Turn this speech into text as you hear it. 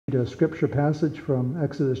A scripture passage from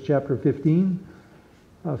Exodus chapter 15,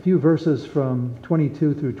 a few verses from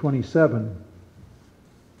 22 through 27.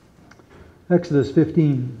 Exodus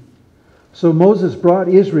 15. So Moses brought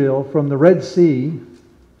Israel from the Red Sea.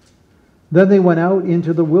 Then they went out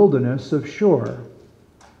into the wilderness of Shur.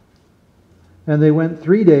 And they went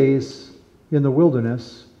 3 days in the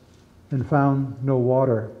wilderness and found no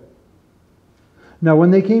water. Now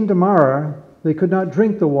when they came to Marah, they could not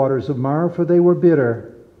drink the waters of Marah, for they were bitter.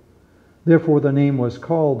 Therefore the name was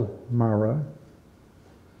called Marah.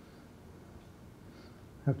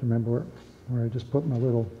 I have to remember where I just put my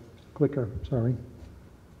little clicker. Sorry.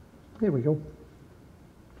 There we go.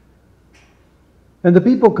 And the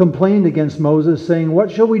people complained against Moses, saying,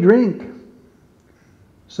 "What shall we drink?"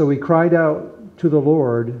 So he cried out to the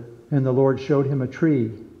Lord, and the Lord showed him a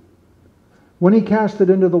tree. When he cast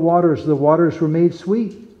it into the waters were made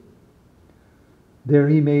sweet. There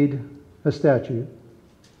he made a statute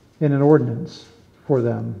and an ordinance for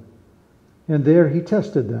them. And there he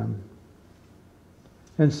tested them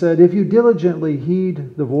and said, "If you diligently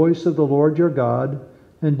heed the voice of the Lord your God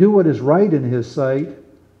and do what is right in his sight,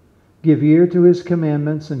 give ear to his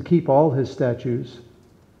commandments and keep all his statutes,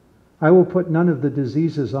 I will put none of the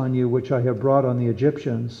diseases on you which I have brought on the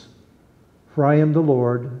Egyptians, for I am the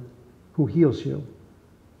Lord who heals you."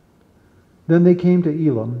 Then they came to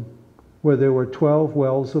Elim, where there were 12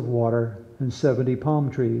 wells of water and 70 palm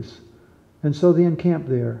trees. And so they encamped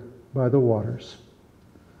there by the waters.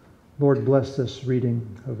 Lord, bless this reading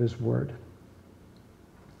of his word.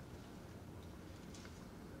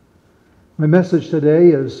 My message today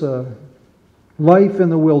is life in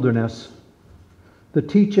the wilderness, the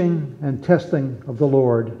teaching and testing of the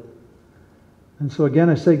Lord. And so again,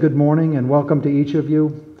 I say good morning and welcome to each of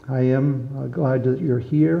you. I am glad that you're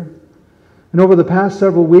here. And over the past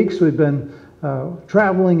several weeks, we've been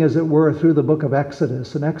traveling, as it were, through the book of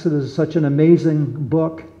Exodus. And Exodus is such an amazing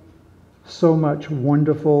book, so much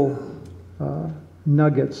wonderful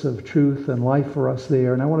nuggets of truth and life for us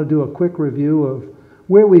there. And I want to do a quick review of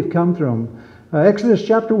where we've come from. Exodus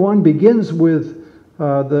chapter 1 begins with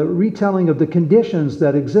the retelling of the conditions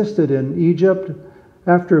that existed in Egypt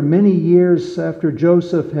after many years after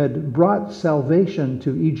Joseph had brought salvation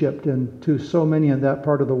to Egypt and to so many in that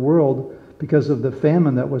part of the world because of the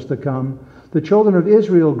famine that was to come. The children of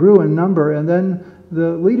Israel grew in number, and then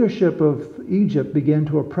the leadership of Egypt began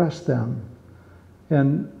to oppress them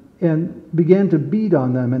and began to beat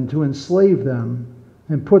on them and to enslave them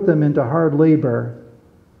and put them into hard labor.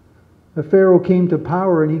 The Pharaoh came to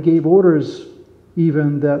power, and he gave orders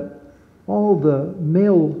even that all the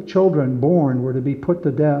male children born were to be put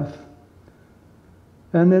to death.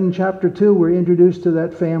 And in chapter 2, we're introduced to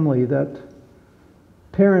that family, that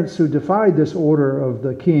parents who defied this order of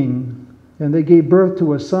the king, and they gave birth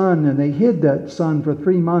to a son, and they hid that son for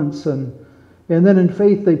 3 months, and then in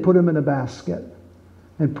faith they put him in a basket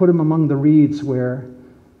and put him among the reeds where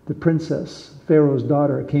the princess, Pharaoh's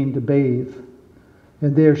daughter, came to bathe.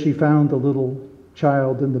 And there she found the little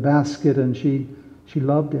child in the basket, and she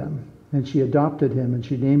loved him, and she adopted him, and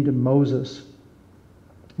she named him Moses.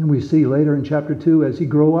 And we see later in chapter 2, as he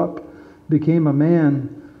grew up, became a man,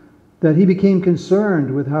 that he became concerned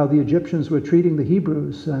with how the Egyptians were treating the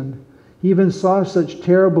Hebrews, and he even saw such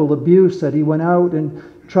terrible abuse that he went out and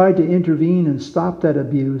tried to intervene and stop that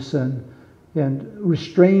abuse, and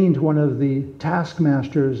restrained one of the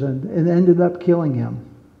taskmasters and ended up killing him.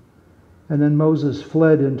 And then Moses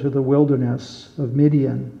fled into the wilderness of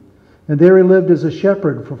Midian, and there he lived as a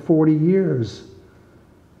shepherd for 40 years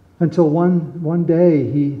until one day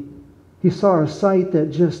he saw a sight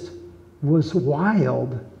that just was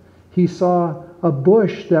wild. He saw a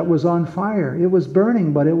bush that was on fire. It was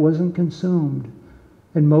burning, but it wasn't consumed.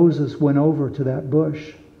 And Moses went over to that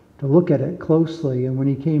bush to look at it closely. And when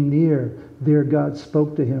he came near, there God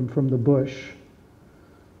spoke to him from the bush,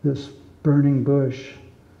 this burning bush.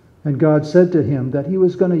 And God said to him that he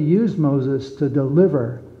was going to use Moses to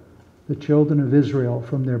deliver the children of Israel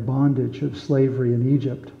from their bondage of slavery in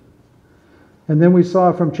Egypt. And then we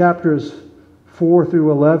saw from chapters 4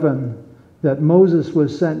 through 11 that Moses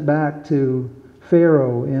was sent back to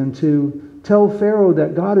Pharaoh and to tell Pharaoh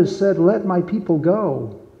that God has said, "Let my people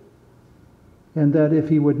go." And that if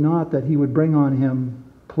he would not, that he would bring on him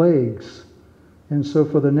plagues. And so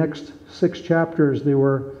for the next 6 chapters, there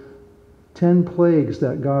were 10 plagues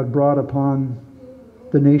that God brought upon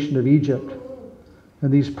the nation of Egypt.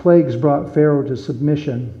 And these plagues brought Pharaoh to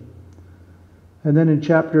submission. And then in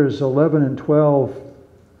chapters 11 and 12,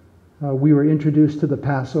 we were introduced to the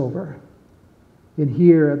Passover. And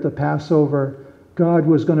here at the Passover, God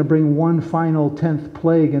was going to bring one final 10th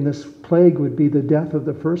plague, and this plague would be the death of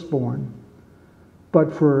the firstborn.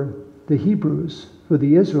 But for the Hebrews, for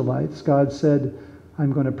the Israelites, God said,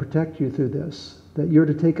 I'm going to protect you through this. That you're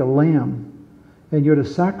to take a lamb, and you're to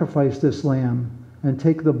sacrifice this lamb, and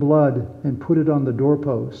take the blood and put it on the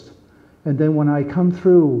doorpost. And then when I come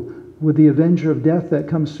through with the avenger of death that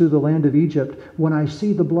comes through the land of Egypt, when I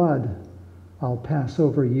see the blood, I'll pass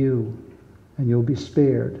over you, and you'll be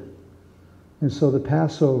spared. And so the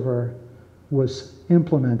Passover was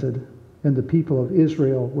implemented, and the people of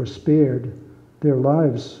Israel were spared. Their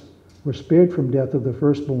lives were spared from death of the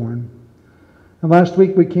firstborn. And last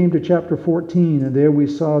week we came to chapter 14, and there we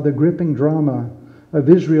saw the gripping drama of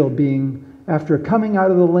Israel being, after coming out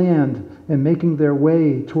of the land and making their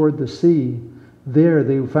way toward the sea, there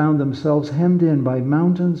they found themselves hemmed in by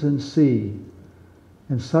mountains and sea.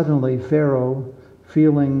 And suddenly Pharaoh,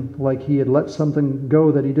 feeling like he had let something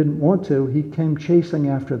go that he didn't want to, he came chasing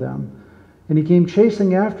after them. And he came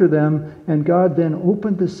chasing after them, and God then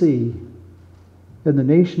opened the sea, and the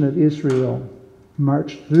nation of Israel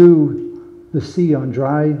marched through the sea on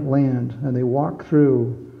dry land, and they walked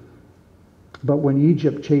through. But when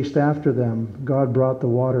Egypt chased after them, God got the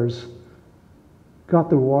waters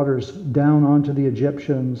down onto the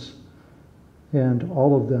Egyptians, and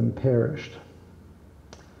all of them perished.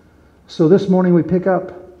 So this morning we pick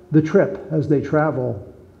up the trip as they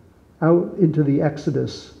travel out into the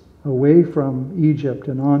Exodus, away from Egypt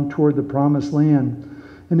and on toward the Promised Land.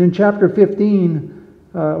 And in chapter 15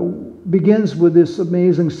 begins with this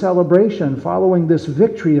amazing celebration following this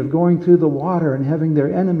victory of going through the water and having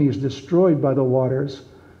their enemies destroyed by the waters.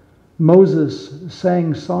 Moses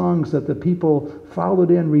sang songs that the people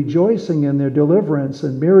followed in, rejoicing in their deliverance,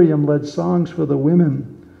 and Miriam led songs for the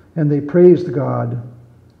women, and they praised God.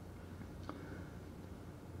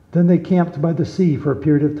 Then they camped by the sea for a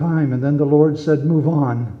period of time, and then the Lord said, move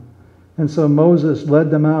on. And so Moses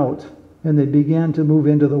led them out, and they began to move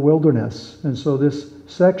into the wilderness. And so this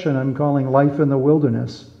section I'm calling Life in the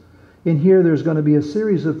Wilderness. In here there's going to be a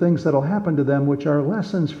series of things that will happen to them which are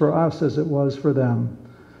lessons for us as it was for them.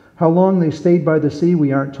 How long they stayed by the sea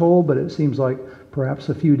we aren't told, but it seems like perhaps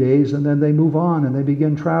a few days, and then they move on and they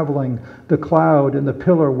begin traveling. The cloud and the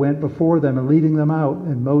pillar went before them and leading them out,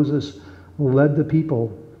 and Moses led the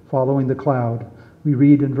people following the cloud. We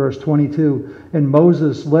read in verse 22, and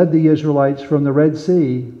Moses led the Israelites from the Red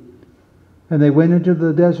Sea, and they went into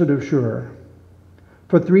the desert of Shur.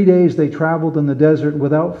 For 3 days they traveled in the desert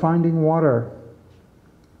without finding water.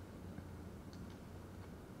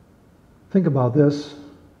 Think about this.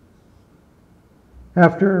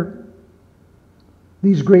 After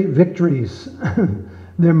these great victories,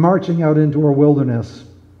 they're marching out into a wilderness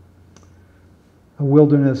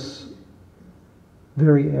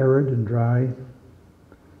very arid and dry.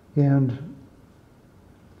 And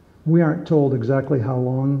we aren't told exactly how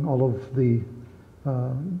long all of the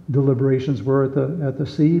deliberations were at the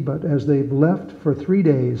sea, but as they left for 3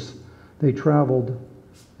 days, they traveled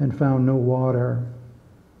and found no water.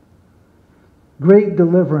 Great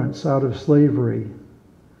deliverance out of slavery.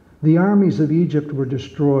 The armies of Egypt were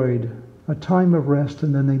destroyed, a time of rest,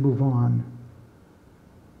 and then they move on.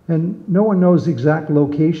 And no one knows the exact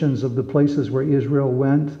locations of the places where Israel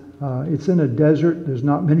went. It's in a desert. There's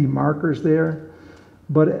not many markers there.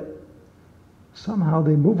 But somehow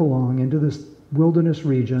they move along into this wilderness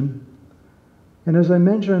region. And as I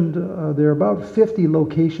mentioned, there are about 50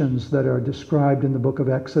 locations that are described in the book of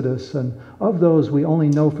Exodus. And of those, we only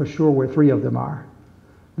know for sure where 3 of them are.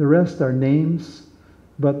 The rest are names,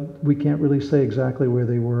 but we can't really say exactly where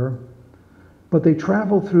they were. But they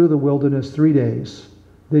travel through the wilderness 3 days.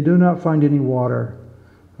 They do not find any water.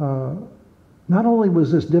 Not only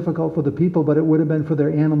was this difficult for the people, but it would have been for their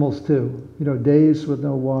animals too. Days with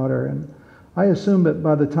no water. And I assume that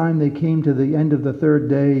by the time they came to the end of the 3rd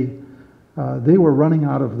day, they were running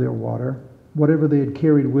out of their water. Whatever they had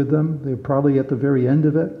carried with them, they were probably at the very end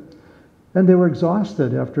of it. And they were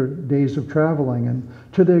exhausted after days of traveling. And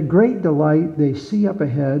to their great delight, they see up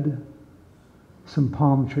ahead some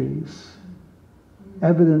palm trees,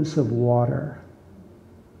 evidence of water.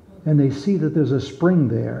 And they see that there's a spring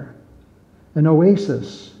there, an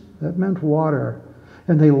oasis that meant water.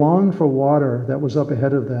 And they longed for water that was up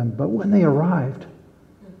ahead of them. But when they arrived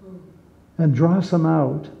and draw some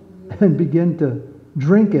out and begin to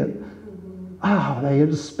drink it, they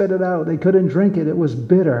had spit it out. They couldn't drink it. It was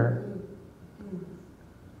bitter.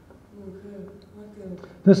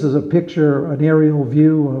 This is a picture, an aerial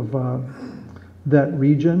view of that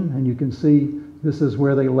region. And you can see this is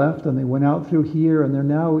where they left, and they went out through here, and they're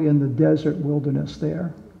now in the desert wilderness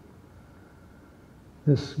there.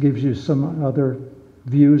 This gives you some other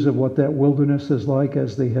views of what that wilderness is like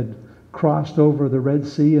as they had crossed over the Red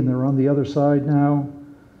Sea, and they're on the other side now.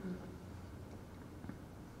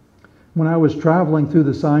 When I was traveling through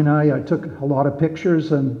the Sinai, I took a lot of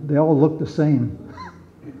pictures and they all looked the same.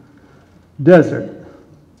 Desert.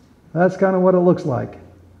 That's kind of what it looks like.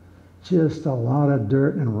 Just a lot of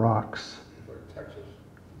dirt and rocks.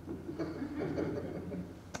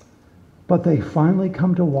 But they finally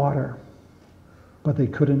come to water, but they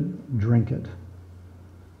couldn't drink it.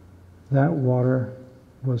 That water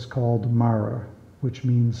was called Mara, which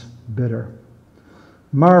means bitter.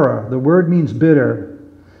 Mara, the word means bitter.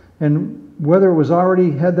 And whether it was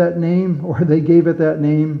already had that name or they gave it that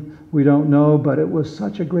name, we don't know, but it was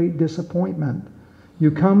such a great disappointment.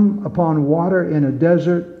 You come upon water in a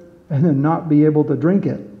desert and then not be able to drink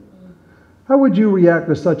it. How would you react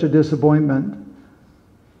to such a disappointment?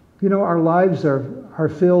 You know, our lives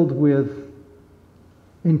are filled with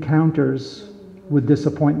encounters with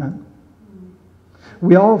disappointment.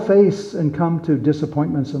 We all face and come to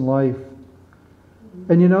disappointments in life.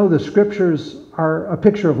 And you know, the scriptures are a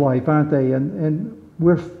picture of life, aren't they? And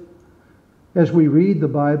as we read the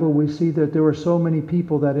Bible, we see that there were so many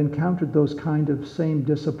people that encountered those kind of same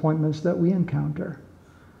disappointments that we encounter.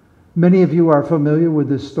 Many of you are familiar with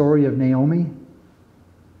this story of Naomi.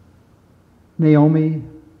 Naomi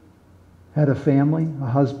had a family, a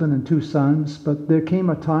husband and 2 sons, but there came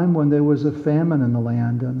a time when there was a famine in the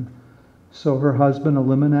land, and so her husband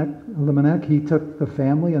Elimelech, he took the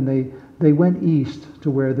family and they went east to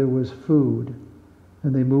where there was food,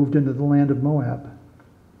 and they moved into the land of Moab.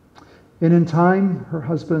 And in time, her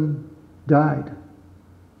husband died.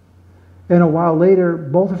 And a while later,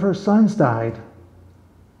 both of her sons died,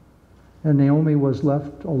 and Naomi was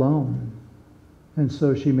left alone. And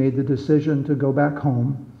so she made the decision to go back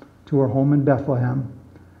home, to her home in Bethlehem.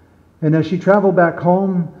 And as she traveled back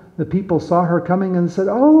home, the people saw her coming and said,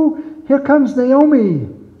 "Oh, here comes Naomi."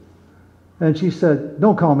 And she said,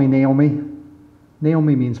 "Don't call me Naomi."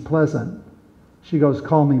 Naomi means pleasant. She goes,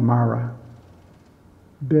 "Call me Mara."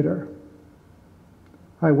 Bitter.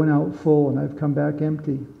 I went out full and I've come back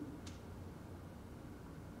empty.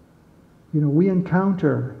 You know, we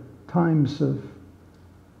encounter times of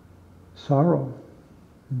sorrow,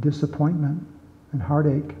 disappointment, and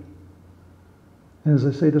heartache. And as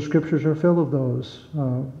I say, the scriptures are filled of those.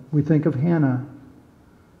 We think of Hannah,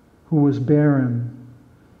 who was barren,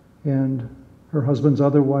 and her husband's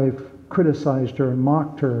other wife criticized her and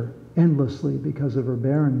mocked her endlessly because of her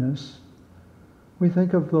barrenness. We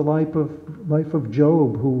think of the life of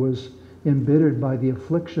Job, who was embittered by the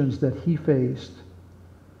afflictions that he faced.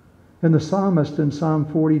 And the psalmist in Psalm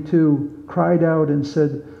 42 cried out and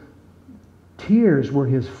said, tears were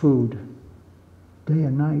his food, day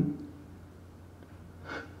and night.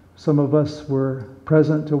 Some of us were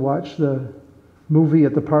present to watch the movie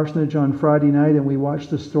at the parsonage on Friday night, and we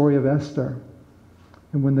watched the story of Esther.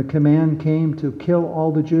 And when the command came to kill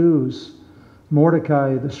all the Jews,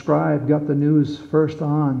 Mordecai, the scribe, got the news first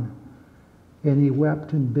on, and he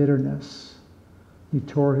wept in bitterness. He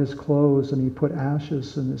tore his clothes and he put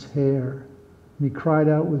ashes in his hair, and he cried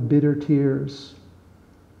out with bitter tears.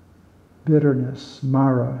 Bitterness,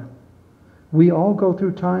 Mara. We all go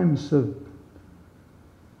through times of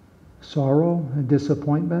sorrow and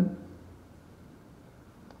disappointment.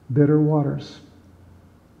 Bitter waters.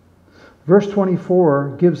 Verse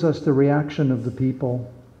 24 gives us the reaction of the people.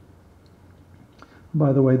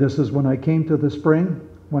 By the way, this is when I came to the spring,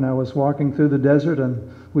 when I was walking through the desert and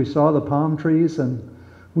we saw the palm trees and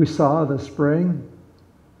we saw the spring,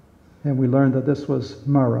 and we learned that this was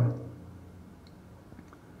Mara.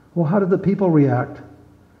 Well, how did the people react?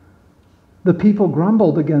 The people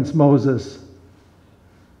grumbled against Moses.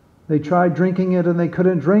 They tried drinking it and they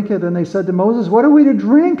couldn't drink it, and they said to Moses, "What are we to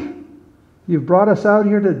drink? You've brought us out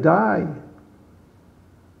here to die."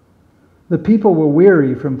 The people were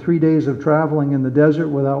weary from 3 days of traveling in the desert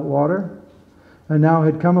without water, and now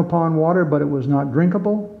had come upon water, but it was not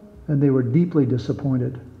drinkable, and they were deeply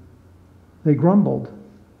disappointed. They grumbled.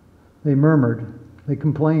 They murmured. They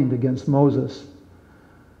complained against Moses.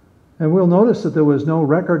 And we'll notice that there was no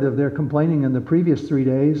record of their complaining in the previous 3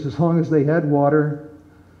 days. As long as they had water,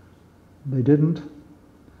 they didn't.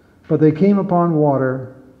 But they came upon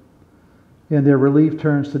water, and their relief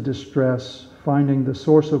turns to distress, finding the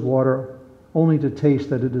source of water only to taste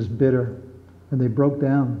that it is bitter, and they broke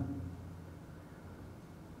down.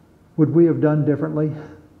 Would we have done differently?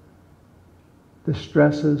 The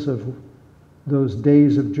stresses of those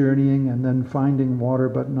days of journeying and then finding water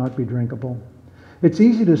but not be drinkable. It's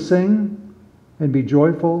easy to sing and be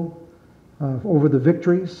joyful over the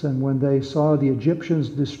victories, and when they saw the Egyptians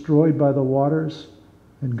destroyed by the waters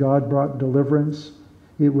and God brought deliverance,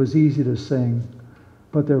 it was easy to sing.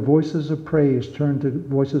 But their voices of praise turned to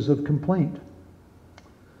voices of complaint.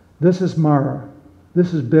 This is Mara.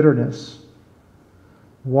 This is bitterness.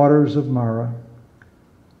 Waters of Marah.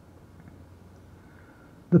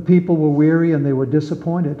 The people were weary and they were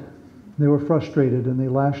disappointed. They were frustrated and they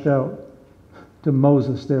lashed out to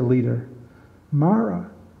Moses, their leader. Marah,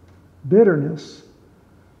 bitterness.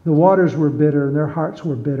 The waters were bitter and their hearts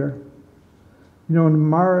were bitter. You know, and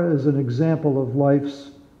Marah is an example of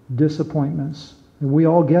life's disappointments, and we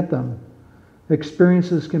all get them.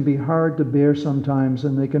 Experiences can be hard to bear sometimes,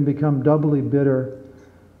 and they can become doubly bitter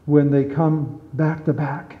when they come back to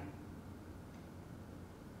back.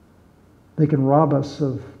 They can rob us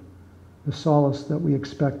of the solace that we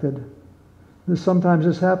expected. Sometimes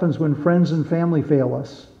this happens when friends and family fail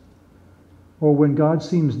us, or when God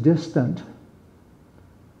seems distant.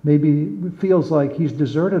 Maybe it feels like He's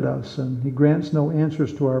deserted us and He grants no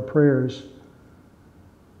answers to our prayers.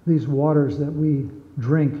 These waters that we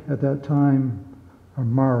drink at that time are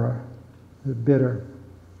Marah. They're bitter.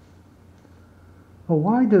 Well,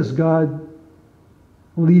 why does God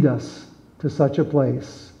lead us to such a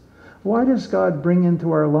place? Why does God bring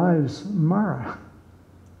into our lives Marah?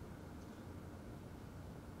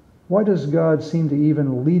 Why does God seem to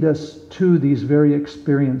even lead us to these very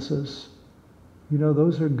experiences? You know,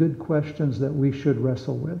 those are good questions that we should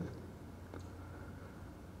wrestle with.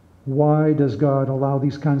 Why does God allow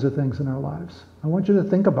these kinds of things in our lives? I want you to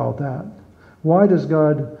think about that. Why does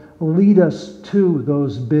God lead us to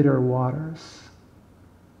those bitter waters?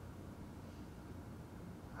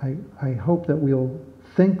 I hope that we'll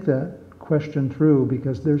think that question through,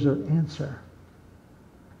 because there's an answer.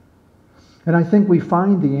 And I think we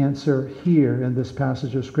find the answer here in this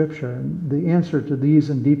passage of Scripture, and the answer to these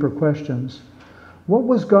and deeper questions. What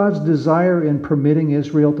was God's desire in permitting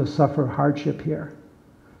Israel to suffer hardship here?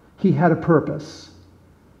 He had a purpose.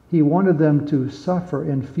 He wanted them to suffer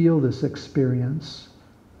and feel this experience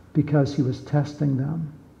because He was testing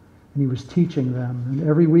them and He was teaching them. And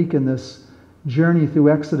every week in this journey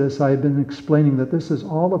through Exodus, I have been explaining that this is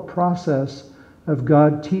all a process of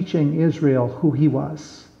God teaching Israel who He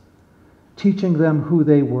was, teaching them who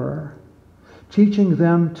they were, teaching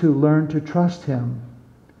them to learn to trust Him,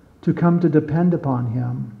 to come to depend upon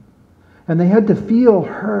Him. And they had to feel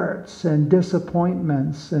hurts and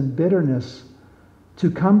disappointments and bitterness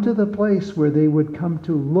to come to the place where they would come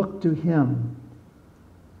to look to Him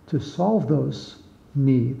to solve those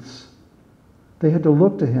needs. They had to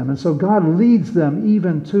look to Him. And so God leads them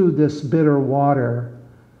even to this bitter water.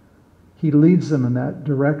 He leads them in that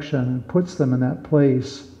direction and puts them in that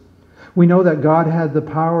place. We know that God had the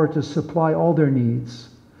power to supply all their needs,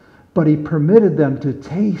 but He permitted them to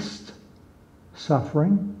taste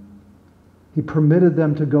suffering. He permitted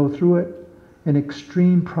them to go through it in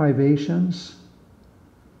extreme privations.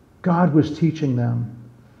 God was teaching them.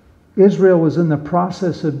 Israel was in the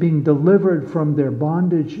process of being delivered from their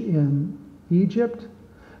bondage in Egypt,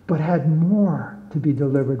 but had more to be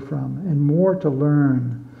delivered from and more to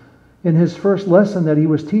learn. In His first lesson that He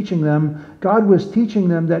was teaching them, God was teaching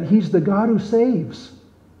them that He's the God who saves.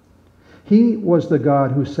 He was the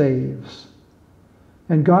God who saves.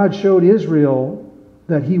 And God showed Israel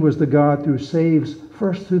that He was the God who saves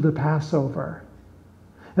first through the Passover.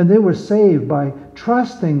 And they were saved by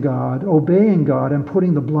trusting God, obeying God, and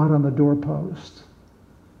putting the blood on the doorpost.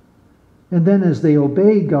 And then as they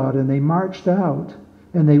obeyed God and they marched out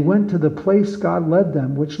and they went to the place God led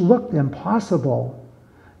them, which looked impossible,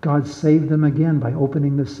 God saved them again by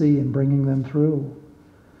opening the sea and bringing them through.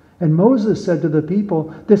 And Moses said to the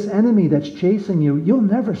people, this enemy that's chasing you, you'll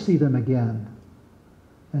never see them again.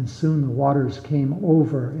 And soon the waters came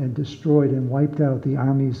over and destroyed and wiped out the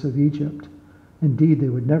armies of Egypt. Indeed, they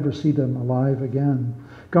would never see them alive again.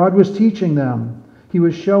 God was teaching them. He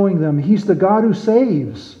was showing them He's the God who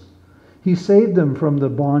saves. He saved them from the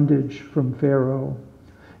bondage from Pharaoh.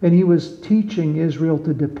 And He was teaching Israel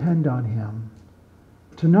to depend on Him,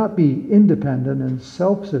 to not be independent and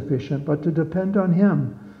self-sufficient, but to depend on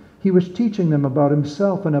Him. He was teaching them about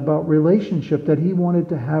Himself and about relationship that He wanted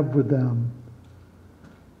to have with them.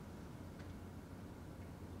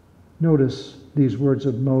 Notice these words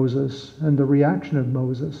of Moses and the reaction of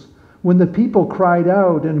Moses. When the people cried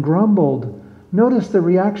out and grumbled, notice the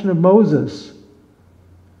reaction of Moses.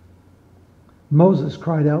 Moses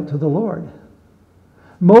cried out to the Lord.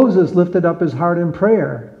 Moses lifted up his heart in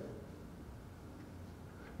prayer.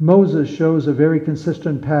 Moses shows a very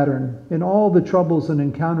consistent pattern in all the troubles and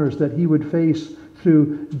encounters that he would face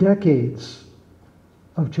through decades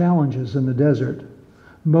of challenges in the desert.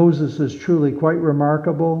 Moses is truly quite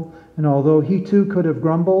remarkable, and although he too could have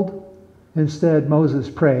grumbled, instead Moses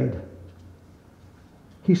prayed.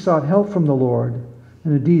 He sought help from the Lord,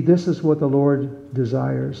 and indeed this is what the Lord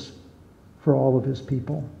desires for all of His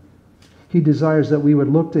people. He desires that we would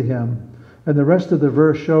look to him. And the rest of the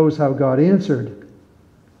verse shows how God answered.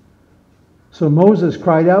 So Moses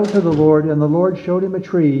cried out to the Lord, and the Lord showed him a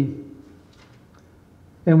tree.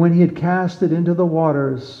 And when he had cast it into the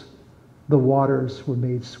waters were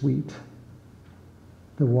made sweet.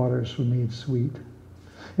 The waters were made sweet.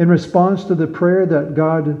 In response to the prayer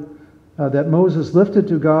that Moses lifted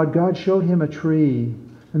to God, God showed him a tree.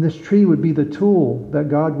 And this tree would be the tool that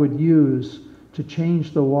God would use to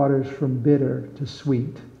change the waters from bitter to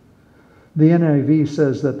sweet. The NIV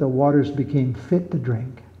says that the waters became fit to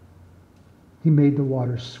drink. He made the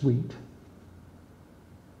waters sweet.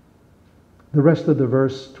 The rest of the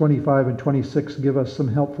verse 25 and 26 give us some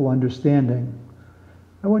helpful understanding.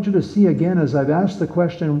 I want you to see again, as I've asked the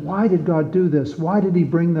question, why did God do this? Why did he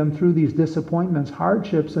bring them through these disappointments,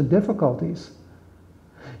 hardships, and difficulties?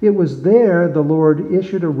 It was there the Lord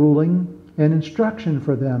issued a ruling and instruction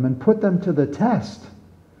for them and put them to the test.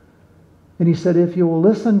 And he said, if you will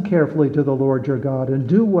listen carefully to the Lord your God and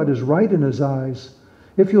do what is right in his eyes,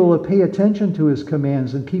 if you will pay attention to his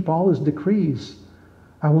commands and keep all his decrees,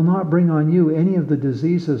 I will not bring on you any of the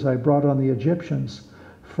diseases I brought on the Egyptians,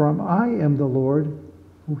 for I am the Lord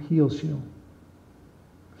who heals you.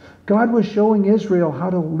 God was showing Israel how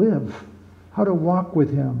to live, how to walk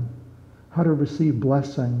with him, how to receive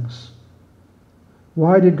blessings.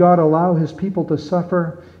 Why did God allow his people to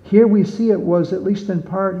suffer? Here we see it was, at least in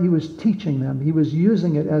part, he was teaching them. He was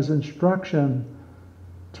using it as instruction,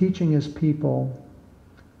 teaching his people,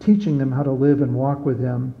 teaching them how to live and walk with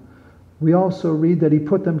him. We also read that he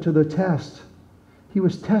put them to the test. He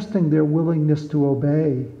was testing their willingness to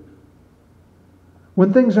obey.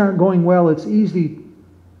 When things aren't going well, it's easy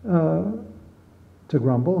to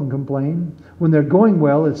grumble and complain. When they're going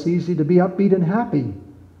well, it's easy to be upbeat and happy.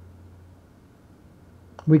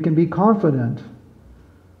 We can be confident,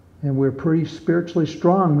 and we're pretty spiritually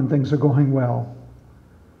strong when things are going well.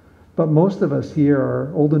 But most of us here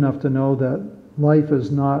are old enough to know that life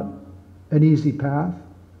is not an easy path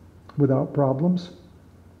without problems.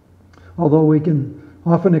 Although we can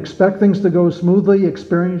often expect things to go smoothly,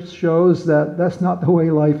 experience shows that that's not the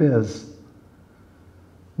way life is.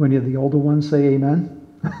 When the older ones say amen.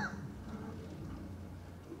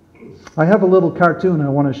 I have a little cartoon I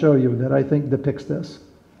want to show you that I think depicts this.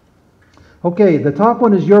 Okay, the top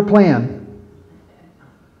one is your plan.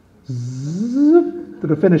 Zip, to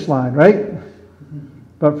the finish line, right?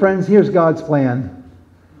 But friends, here's God's plan.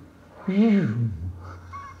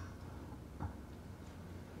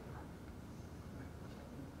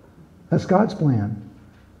 That's God's plan.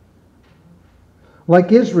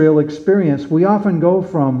 Like Israel experienced, we often go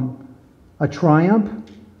from a triumph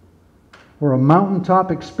or a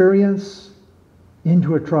mountaintop experience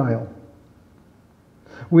into a trial.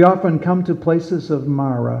 We often come to places of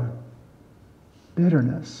Mara,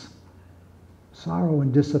 bitterness, sorrow,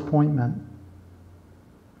 and disappointment.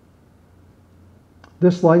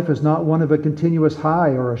 This life is not one of a continuous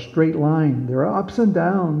high or a straight line. There are ups and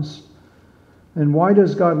downs. And why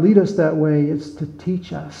does God lead us that way? It's to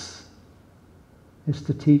teach us. It's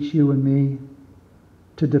to teach you and me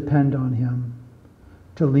to depend on him,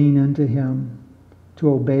 to lean into him, to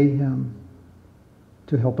obey him,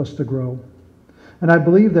 to help us to grow. And I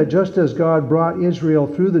believe that just as God brought Israel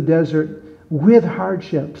through the desert with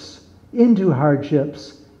hardships,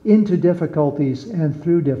 into difficulties, and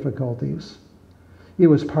through difficulties, it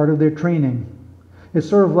was part of their training. It's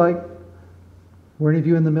sort of like, were any of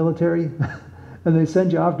you in the military? And they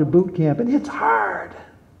send you off to boot camp, and it's hard.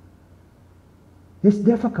 It's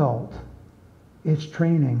difficult. It's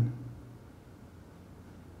training.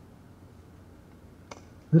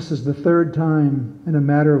 This is the third time in a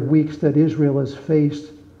matter of weeks that Israel has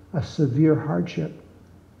faced a severe hardship.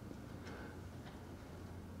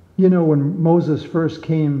 You know, when Moses first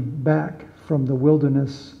came back from the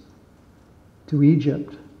wilderness to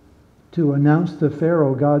Egypt to announce to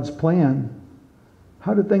Pharaoh God's plan,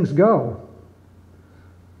 how did things go?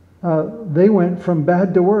 They went from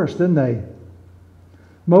bad to worse, didn't they?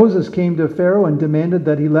 Moses came to Pharaoh and demanded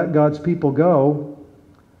that he let God's people go.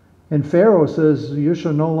 And Pharaoh says, you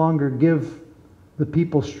shall no longer give the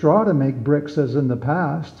people straw to make bricks as in the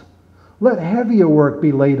past. Let heavier work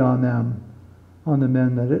be laid on them, on the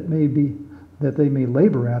men, that they may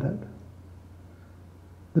labor at it.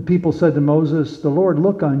 The people said to Moses, the Lord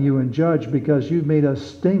look on you and judge, because you've made us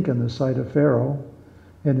stink in the sight of Pharaoh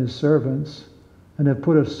and his servants, and have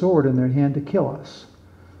put a sword in their hand to kill us.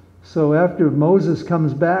 So after Moses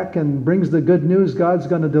comes back and brings the good news, God's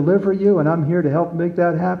going to deliver you, and I'm here to help make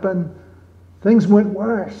that happen, things went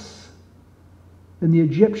worse. And the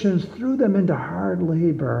Egyptians threw them into hard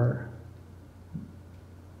labor.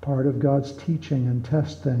 Part of God's teaching and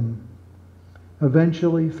testing.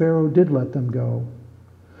 Eventually, Pharaoh did let them go.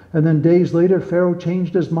 And then days later, Pharaoh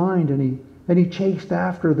changed his mind and he chased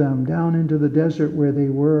after them down into the desert where they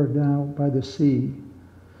were now by the sea.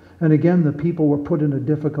 And again, the people were put in a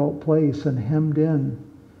difficult place and hemmed in,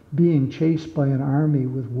 being chased by an army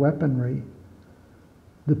with weaponry.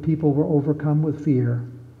 The people were overcome with fear,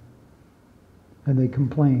 and they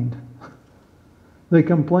complained. They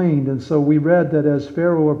complained, and so we read that as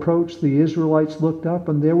Pharaoh approached, the Israelites looked up,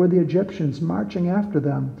 and there were the Egyptians marching after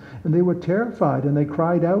them, and they were terrified, and they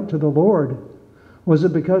cried out to the Lord, "Was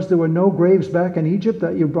it because there were no graves back in Egypt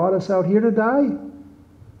that you brought us out here to die?"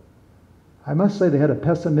 I must say they had a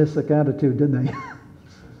pessimistic attitude, didn't they?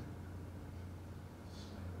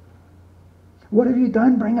 What have you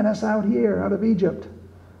done bringing us out here, out of Egypt?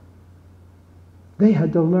 They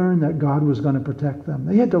had to learn that God was going to protect them.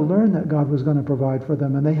 They had to learn that God was going to provide for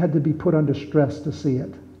them, and they had to be put under stress to see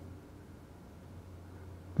it.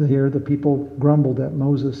 Here, the people grumbled at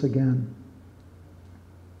Moses again.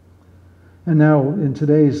 And now, in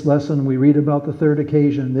today's lesson, we read about the third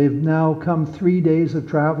occasion. They've now come 3 days of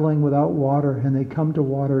traveling without water, and they come to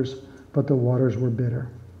waters, but the waters were bitter.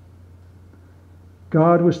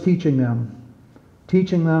 God was teaching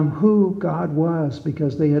them who God was,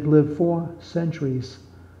 because they had lived 4 centuries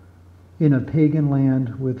in a pagan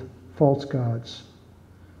land with false gods.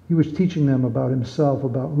 He was teaching them about himself,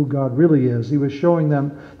 about who God really is. He was showing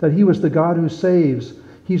them that he was the God who saves.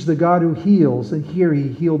 He's the God who heals, and here he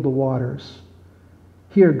healed the waters.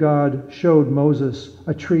 Here God showed Moses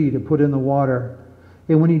a tree to put in the water,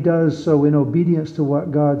 and when he does so in obedience to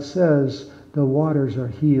what God says, the waters are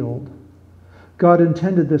healed. God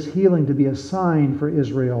intended this healing to be a sign for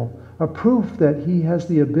Israel, a proof that he has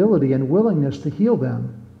the ability and willingness to heal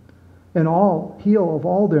them and heal of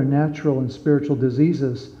all their natural and spiritual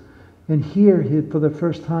diseases. And here, for the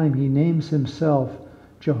first time, he names himself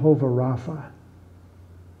Jehovah Rapha.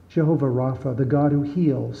 Jehovah Rapha, the God who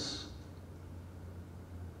heals.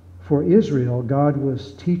 For Israel, God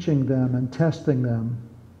was teaching them and testing them.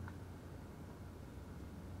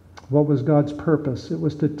 What was God's purpose? It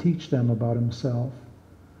was to teach them about himself.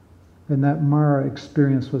 And that Mara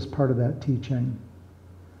experience was part of that teaching.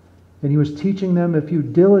 And he was teaching them, if you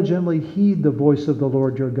diligently heed the voice of the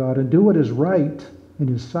Lord your God and do what is right in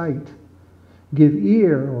his sight, give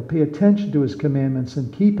ear or pay attention to his commandments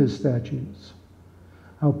and keep his statutes,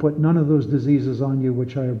 I'll put none of those diseases on you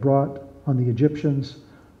which I have brought on the Egyptians,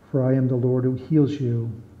 for I am the Lord who heals you.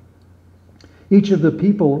 Each of the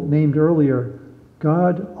people named earlier,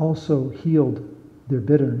 God also healed their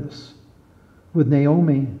bitterness. With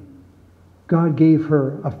Naomi, God gave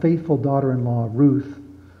her a faithful daughter-in-law, Ruth,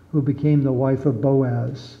 who became the wife of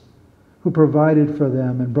Boaz, who provided for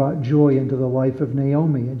them and brought joy into the life of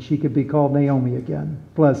Naomi, and she could be called Naomi again,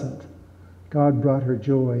 pleasant. God brought her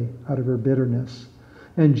joy out of her bitterness.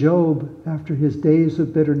 And Job, after his days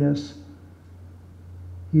of bitterness,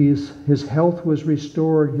 his health was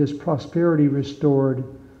restored, his prosperity restored,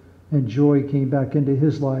 and joy came back into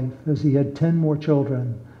his life as he had 10 more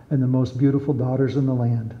children and the most beautiful daughters in the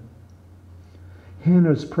land.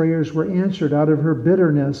 Hannah's prayers were answered. Out of her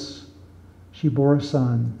bitterness, she bore a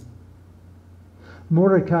son.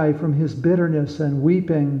 Mordecai, from his bitterness and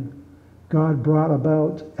weeping, God brought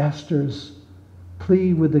about Esther's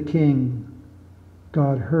plea with the king.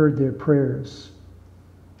 God heard their prayers.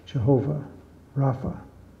 Jehovah Rapha.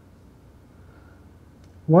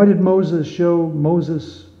 Why did God show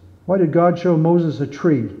Moses a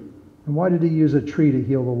tree? And why did he use a tree to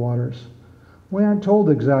heal the waters? We aren't told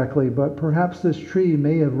exactly, but perhaps this tree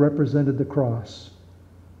may have represented the cross.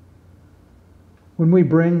 When we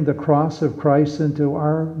bring the cross of Christ into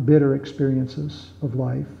our bitter experiences of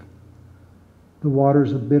life, the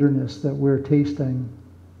waters of bitterness that we're tasting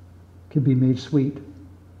can be made sweet.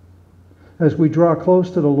 As we draw close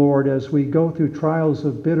to the Lord, as we go through trials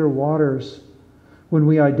of bitter waters, when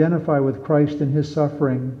we identify with Christ in his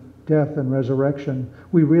suffering, death, and resurrection,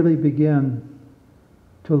 we really begin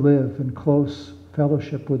to live in close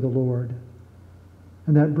fellowship with the Lord.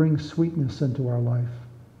 And that brings sweetness into our life.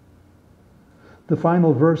 The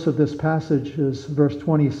final verse of this passage is verse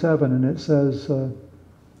 27, and it says,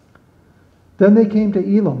 Then they came to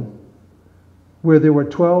Elim, where there were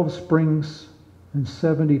 12 springs and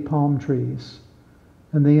 70 palm trees,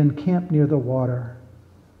 and they encamped near the water.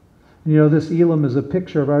 And this Elim is a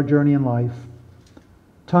picture of our journey in life.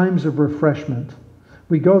 Times of refreshment.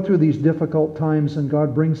 We go through these difficult times and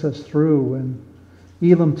God brings us through. And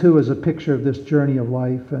Elim too is a picture of this journey of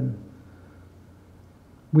life. And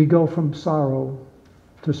we go from sorrow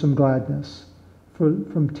to some gladness,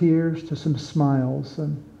 from tears to some smiles,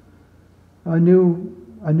 and a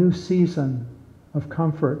new season of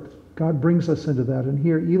comfort God brings us into that. And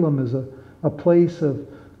here Elim is a place of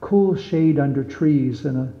cool shade under trees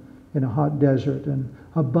in a hot desert, and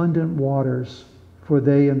abundant waters for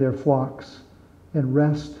they and their flocks, and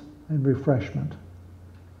rest and refreshment.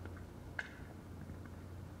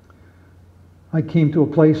 I came to a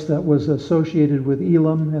place that was associated with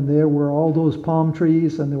Elim, and there were all those palm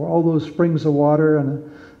trees, and there were all those springs of water,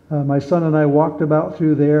 and my son and I walked about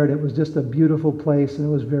through there, and it was just a beautiful place, and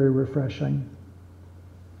it was very refreshing.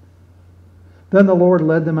 Then the Lord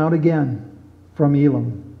led them out again from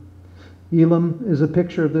Elim. Elim is a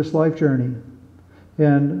picture of this life journey.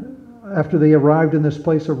 And after they arrived in this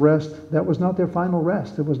place of rest, that was not their final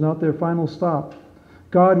rest. It was not their final stop.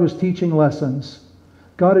 God was teaching lessons.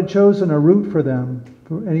 God had chosen a route for them,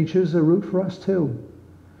 and He chose a route for us too.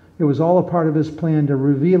 It was all a part of His plan to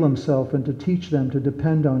reveal Himself and to teach them to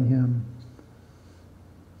depend on Him.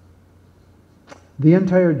 The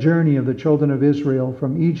entire journey of the children of Israel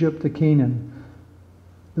from Egypt to Canaan,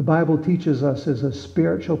 the Bible teaches us, is a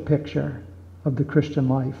spiritual picture of the Christian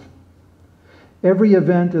life. Every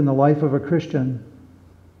event in the life of a Christian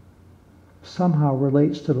somehow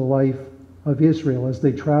relates to the life of Israel as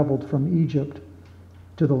they traveled from Egypt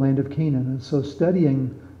to the land of Canaan. And so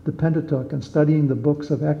studying the Pentateuch and studying the books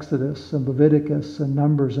of Exodus and Leviticus and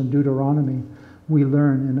Numbers and Deuteronomy, we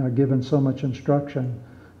learn and are given so much instruction.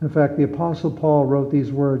 In fact, the Apostle Paul wrote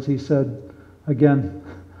these words. He said, again,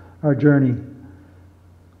 our journey.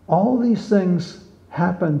 All these things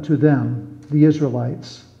happened to them, the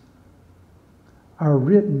Israelites, are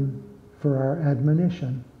written for our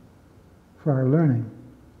admonition, for our learning,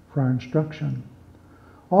 for our instruction.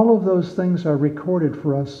 All of those things are recorded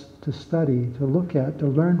for us to study, to look at, to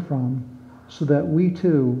learn from, so that we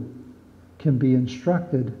too can be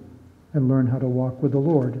instructed and learn how to walk with the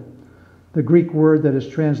Lord. The Greek word that is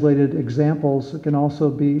translated examples can also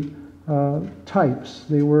be types.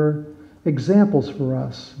 They were examples for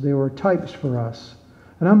us. They were types for us.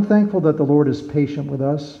 And I'm thankful that the Lord is patient with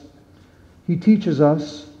us. He teaches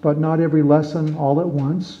us, but not every lesson all at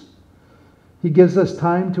once. He gives us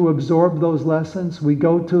time to absorb those lessons. We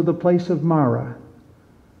go to the place of Marah,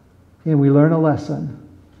 and we learn a lesson.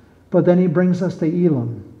 But then He brings us to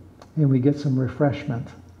Elim, and we get some refreshment,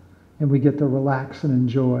 and we get to relax and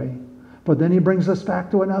enjoy. But then He brings us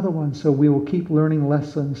back to another one, so we will keep learning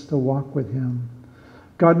lessons to walk with Him.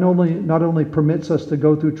 God not only permits us to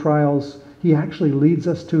go through trials, He actually leads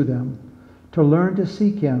us to them, to learn to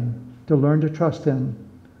seek Him, to learn to trust Him.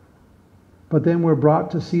 But then we're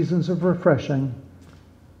brought to seasons of refreshing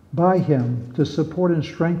by Him to support and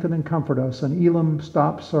strengthen and comfort us. And Elim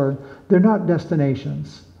stops they're not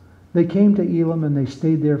destinations. They came to Elim and they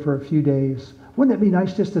stayed there for a few days. Wouldn't it be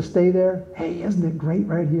nice just to stay there? Hey, isn't it great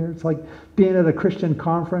right here? It's like being at a Christian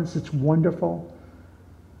conference. It's wonderful.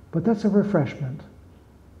 But that's a refreshment.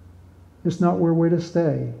 It's not where we're to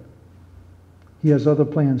stay. He has other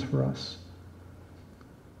plans for us.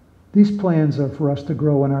 These plans are for us to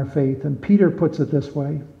grow in our faith. And Peter puts it this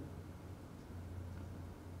way.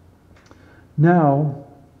 Now,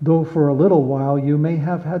 though for a little while you may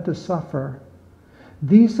have had to suffer,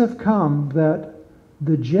 these have come that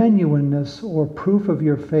the genuineness or proof of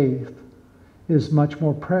your faith is much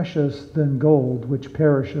more precious than gold, which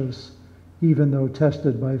perishes, even though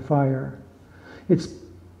tested by fire. It's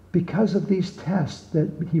because of these tests that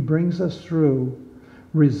He brings us through,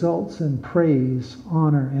 results in praise,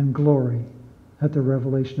 honor, and glory at the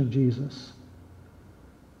revelation of Jesus.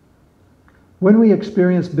 When we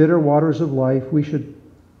experience bitter waters of life, we should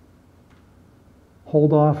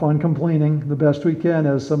hold off on complaining the best we can,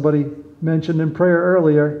 as somebody mentioned in prayer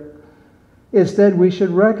earlier. Instead, we should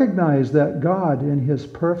recognize that God, in His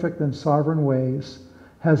perfect and sovereign ways,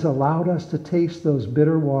 has allowed us to taste those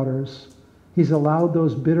bitter waters. He's allowed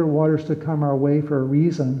those bitter waters to come our way for a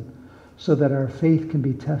reason, so that our faith can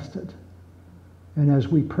be tested. And as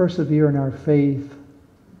we persevere in our faith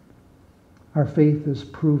is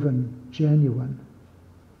proven genuine,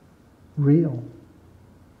 real.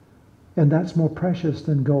 And that's more precious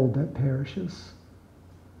than gold that perishes.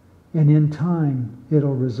 And in time,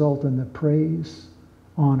 it'll result in the praise,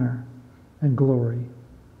 honor, and glory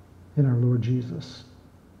in our Lord Jesus.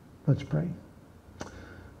 Let's pray.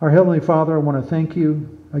 Our Heavenly Father, I want to thank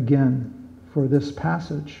You again for this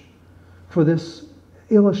passage, for this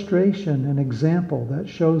illustration and example that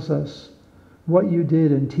shows us what You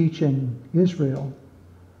did in teaching Israel,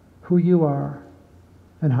 who You are,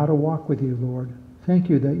 and how to walk with You, Lord. Thank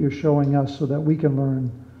You that You're showing us so that we can learn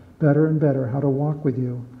better and better how to walk with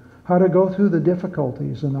You, how to go through the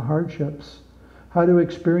difficulties and the hardships, how to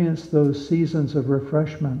experience those seasons of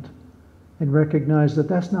refreshment and recognize that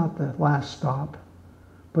that's not the last stop,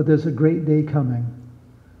 but there's a great day coming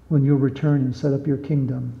when you'll return and set up your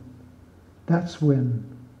kingdom. That's when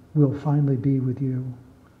we'll finally be with you.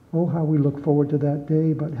 Oh, how we look forward to that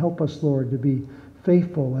day, but help us, Lord, to be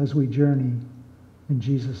faithful as we journey. In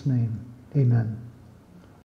Jesus' name, amen.